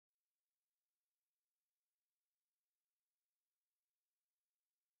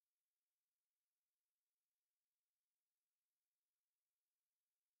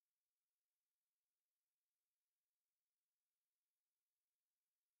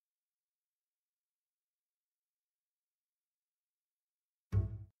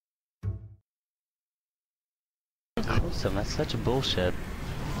close him. That's such bullshit.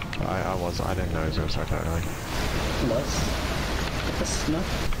 I didn't know he was gonna start that early. Bless?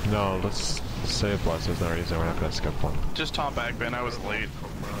 No, let's save Bless. There's no reason we're not gonna skip one. Just top back, Ben. I was late.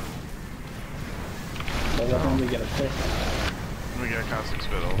 Well, then we get a fit. We get a caustic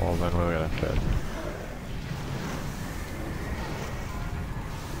spittle. Well, then we got a fit.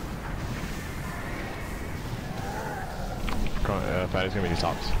 Fatty's gonna be these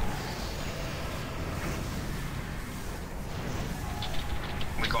tops.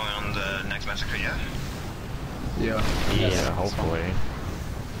 We going on the next massacre, yeah? Yeah, hopefully.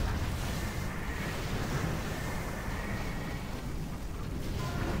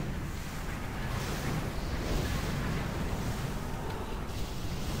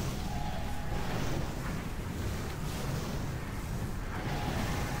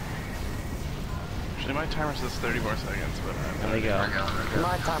 Actually, my timer says 30 more seconds, but There we go.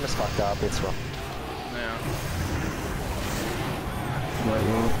 My time is fucked up. It's rough. yeah. White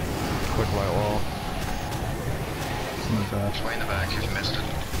wall. Quick white wall. It's way in the back if you missed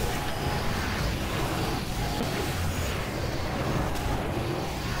it.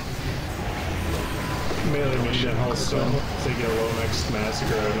 Melee mission also. They get a low next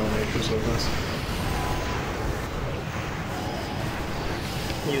massacre. I don't make this with us.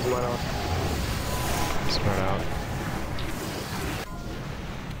 Use mine on. Spread out.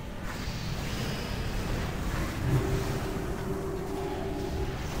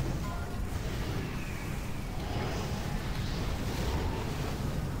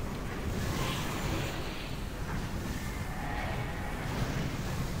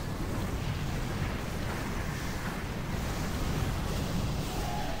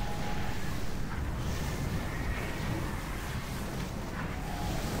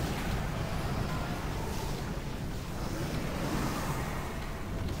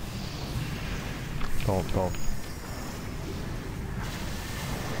 Don't.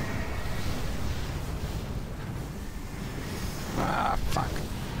 Ah, fuck.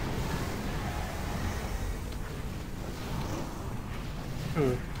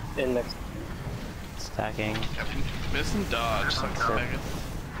 In next. Stacking. Missing dodge, like a second.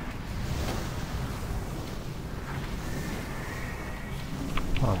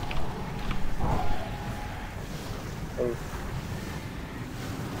 Oh.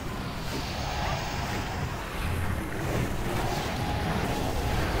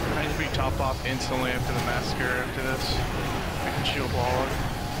 I need to be top off instantly after the massacre after this. I can shield warlock.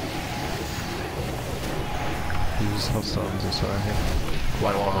 Use health stones this way.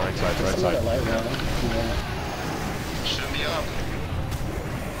 White wall on the right side, right Some of side. the light running. Yeah. Shouldn't be up.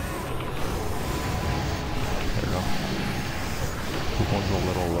 There we go. This one's a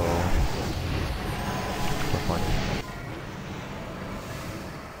little low. We're fine.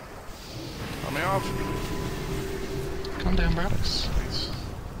 Let me off. Calm down, bro. Nice.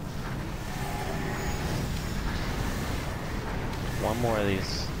 One more of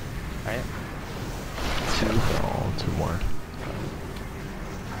these. Right? Two more.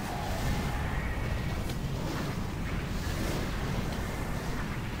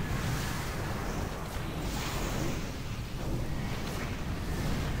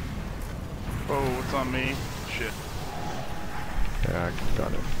 Oh, it's on me. Shit. Yeah, I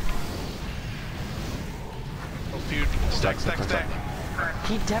got it. Oh, dude. Stack.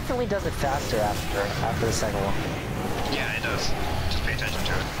 He definitely does it faster after the second one. Yeah, it does. Just pay attention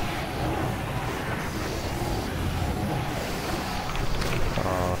to it.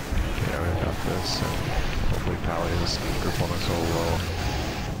 Yeah, we got this, and hopefully Pally's group one is so low.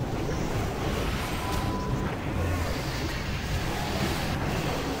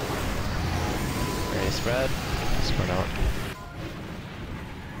 Ready, spread. Spread out.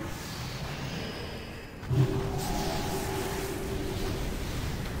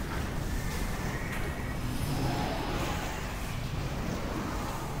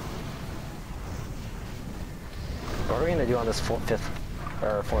 What are we gonna do on this fifth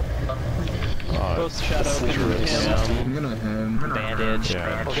or fourth? Both shadow can bandage.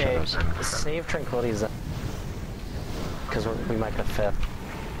 Yeah, Okay, shadows and- save tranquilities because we might get fifth.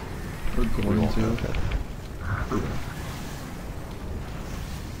 we won't go fit.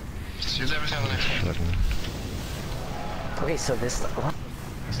 Just use everything on the next one. Shouldn't. Okay, so this what?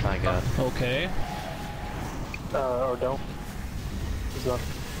 It's not good. Okay. Or don't. He's not.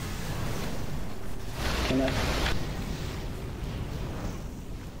 Can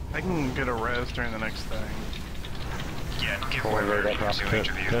I can get a res during the next thing. Yeah, give Oh, whoever that keeps in range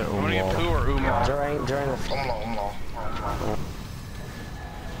of you. Get I'm gonna get wall. Pooh or Umar. During the Umlaw.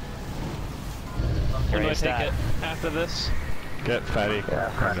 Ready, Can I take stat. it after this? Get Fatty.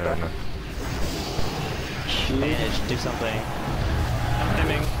 Yeah, No. Manage, do something. I'm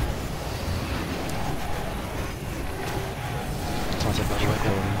dimming. Toss it by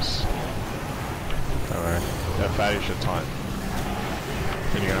weapons. Alright. Yeah, Fatty should taunt.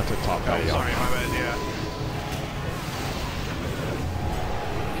 Then you're gonna have to top Fatty Oh, up. sorry, my bad, yeah.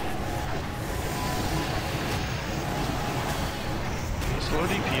 Slow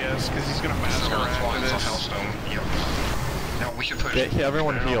DPS, because he's gonna massacre after this. Hellstone. Yep. Now we can push. Get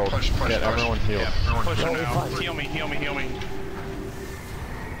everyone healed. Push, Get everyone healed. Yeah, everyone Push him No, now. fine. Heal me, heal me, heal me.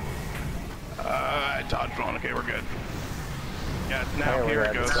 I dodged one. Okay, we're good. Yeah, now Alright, here we're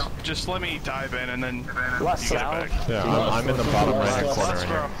it good. goes. Just let me dive in and then Left you get it south. back. Yeah, I'm in the bottom right hand corner Let's right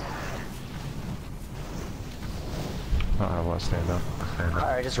go. here. Well, stand up. Stand up.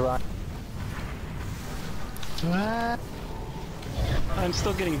 Alright, just run. What? I'm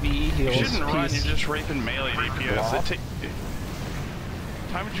still getting VE heals. You shouldn't run, Peace. you're just raping melee DPS.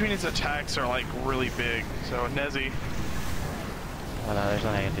 Time between his attacks are like really big, so Nezzy. Oh no, there's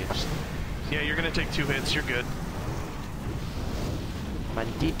nothing I can do. Just Yeah, you're gonna take 2 hits, you're good. my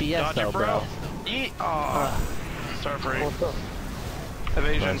DPS Dodge though, it, bro. Eat! Aw. Start break.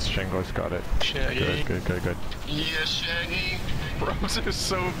 Evasion. Nice, Shingo's got it. Shaggy. Good. Yes, Shaggy. Bros are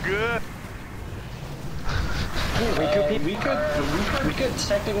so good. We could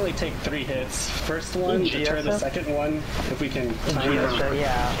technically take 3 hits. First one, deter the second one, if we can time it.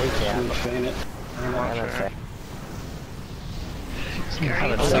 Yeah, we can. Feign it. MFA.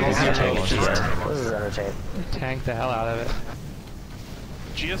 This is entertaining. tank the hell out of it.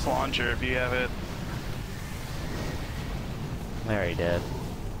 GS launcher if you have it. I already did.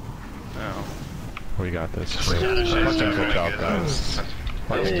 Oh. We got this. Yeah, the shit's Fucking definitely good job, good. guys. That's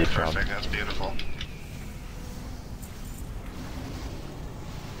Fucking good job. perfect. That's beautiful.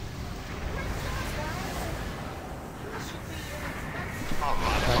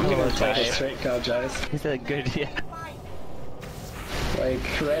 I'm gonna take a straight cow, guys. He said good, yeah. Like,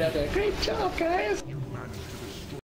 right out there. Great job, guys!